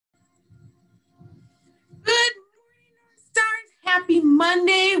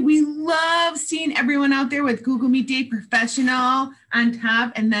Monday. We love seeing everyone out there with Google Meet Day Professional on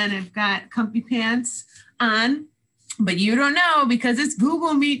top. And then I've got comfy pants on, but you don't know because it's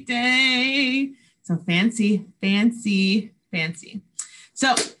Google Meet Day. So fancy, fancy, fancy.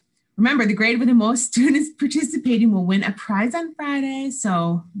 So remember, the grade with the most students participating will win a prize on Friday.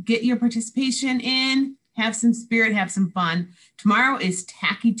 So get your participation in. Have some spirit, have some fun. Tomorrow is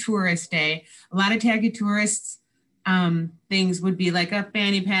Tacky Tourist Day. A lot of tacky tourists things would be like a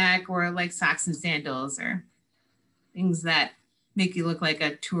fanny pack or like socks and sandals or things that make you look like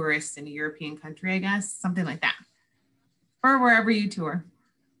a tourist in a European country, I guess, something like that. Or wherever you tour.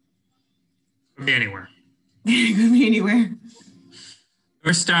 Could be anywhere. It could be anywhere.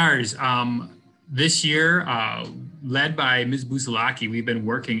 North Stars, this year, led by Ms. Busalaki, we've been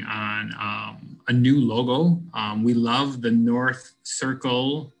working on a new logo. We love the North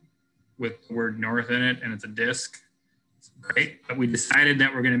circle with the word North in it, and it's a disc. It's great, but we decided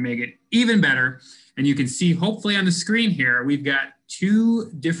that we're going to make it even better. And you can see, hopefully on the screen here, we've got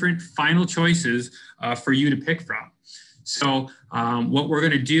 2 different final choices for you to pick from. So what we're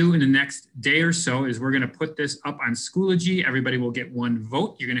going to do in the next day or so is we're going to put this up on Schoology. Everybody will get 1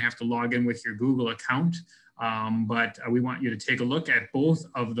 vote. You're going to have to log in with your Google account. But we want you to take a look at both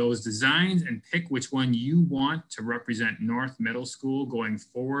of those designs and pick which one you want to represent North Middle School going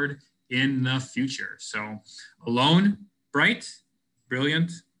forward in the future. So alone, bright, brilliant,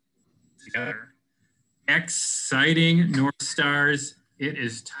 together. Exciting North Stars. It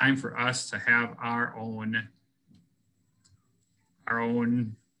is time for us to have our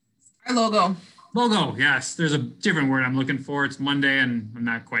logo. Logo, yes. There's a different word I'm looking for. It's Monday and I'm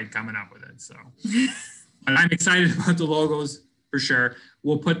not quite coming up with it, so. But I'm excited about the logos for sure.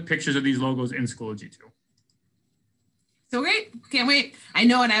 We'll put pictures of these logos in Schoology too. So great. Can't wait. I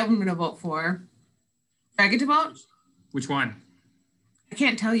know what I'm going to vote for. Do I get to vote? Which one? I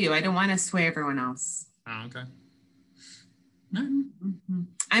can't tell you. I don't want to sway everyone else. Oh, okay. Mm-hmm.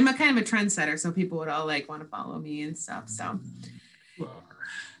 I'm a kind of a trendsetter, so people would all like want to follow me and stuff. So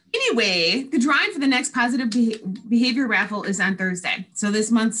anyway, the drawing for the next positive behavior raffle is on Thursday. So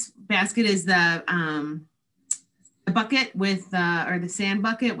this month's basket is the bucket with or the sand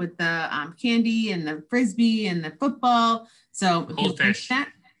bucket with the candy and the Frisbee and the football. So goldfish. That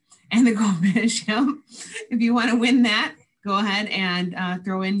and the goldfish. If you want to win that, go ahead and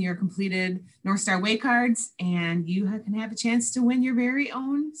throw in your completed North Star Way cards, and you can have a chance to win your very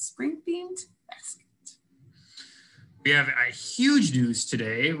own spring-themed basket. We have a huge news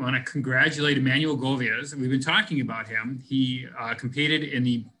today. I want to congratulate Emmanuel Govias. We've been talking about him. He competed in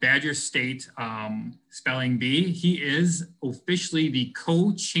the Badger State Spelling Bee. He is officially the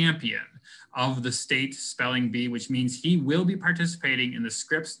co-champion of the state Spelling Bee, which means he will be participating in the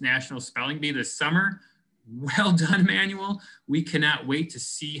Scripps National Spelling Bee this summer. Well done, Emmanuel. We cannot wait to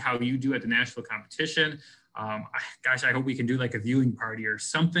see how you do at the national competition. Gosh, I hope we can do like a viewing party or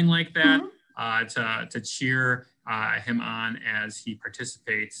something like that to cheer him on as he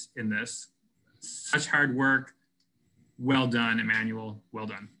participates in this. Such hard work. Well done, Emmanuel. Well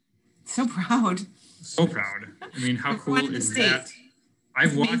done. So proud. So proud. I mean, how cool is that?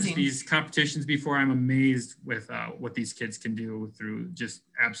 I've watched these competitions before. I'm amazed with what these kids can do through just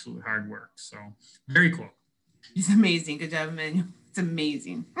absolute hard work. So very cool. It's amazing. Good job, Emmanuel. It's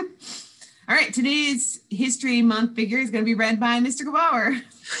amazing. All right. Today's History Month figure is going to be read by Mr. Gebauer.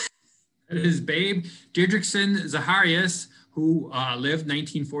 It is Babe Didrikson Zacharias, who lived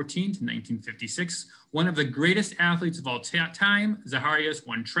 1914 to 1956. One of the greatest athletes of all time, Zacharias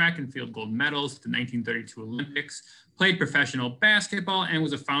won track and field gold medals at the 1932 Olympics, played professional basketball, and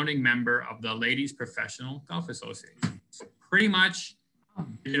was a founding member of the Ladies Professional Golf Association. So pretty much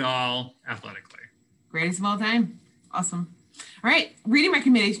did it all athletically. Greatest of all time. Awesome. All right. Reading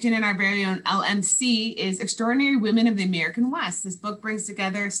recommendation in our very own LMC is Extraordinary Women of the American West. This book brings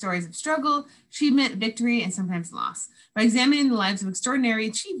together stories of struggle, achievement, victory, and sometimes loss. By examining the lives of extraordinary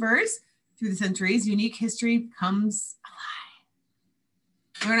achievers through the centuries, unique history comes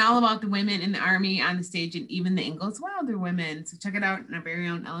alive. Learn all about the women in the Army, on the stage, and even the Ingalls Wilder women. So check it out in our very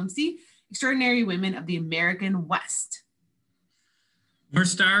own LMC, Extraordinary Women of the American West. North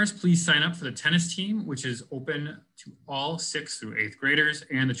Stars, please sign up for the tennis team, which is open to all 6th through 8th graders,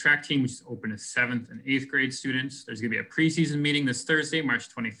 and the track team, which is open to 7th and 8th grade students. There's going to be a preseason meeting this Thursday, March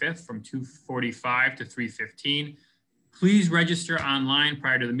 25th from 2:45 to 3:15. Please register online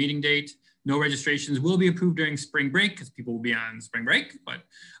prior to the meeting date. No registrations will be approved during spring break because people will be on spring break, but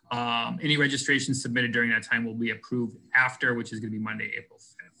any registrations submitted during that time will be approved after, which is going to be Monday, April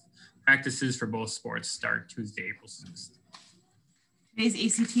 5th. Practices for both sports start Tuesday, April 6th.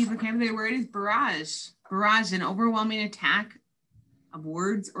 Today's ACT vocabulary word is barrage. Barrage, an overwhelming attack of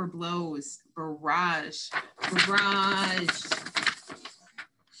words or blows. Barrage. Barrage.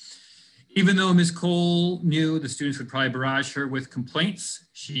 Even though Ms. Cole knew the students would probably barrage her with complaints,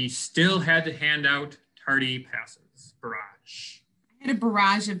 she still had to hand out tardy passes. Barrage. I had a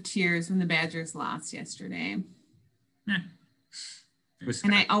barrage of tears when the Badgers lost yesterday.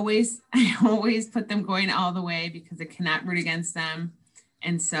 And I always put them going all the way because I cannot root against them.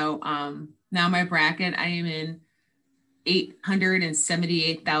 And so now my bracket, I am in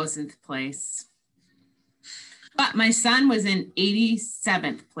 878,000th place. But my son was in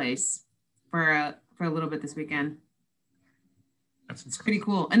 87th place for a little bit this weekend. It's pretty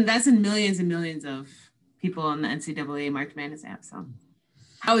cool. And that's in millions and millions of people in the NCAA March Madness app. So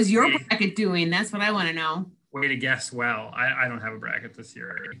how is your bracket doing? That's what I want to know. Way to guess well. I don't have a bracket this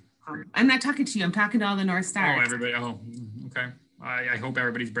year. I'm not talking to you. I'm talking to all the North Stars. Oh, everybody. Oh, okay. I hope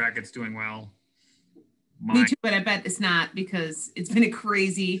everybody's bracket's doing well. Me too, but I bet it's not because it's been a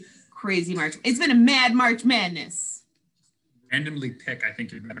crazy, crazy March. It's been a mad March Madness. Randomly pick. I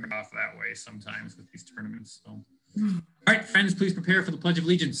think you're better off that way sometimes with these tournaments. So. All right, friends, please prepare for the Pledge of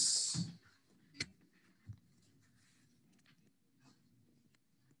Allegiance.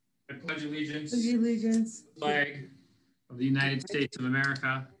 I pledge allegiance, flag of the United States of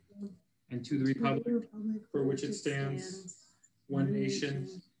America, and to the republic for which it stands, one nation,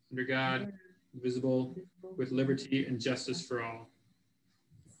 under God, indivisible, with liberty and justice for all.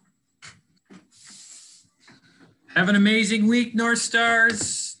 Have an amazing week, North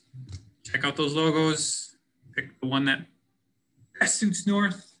Stars. Check out those logos. Pick the one that best suits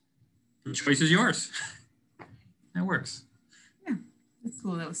North. The choice is yours. That works. Yeah, that's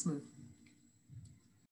cool. That was smooth.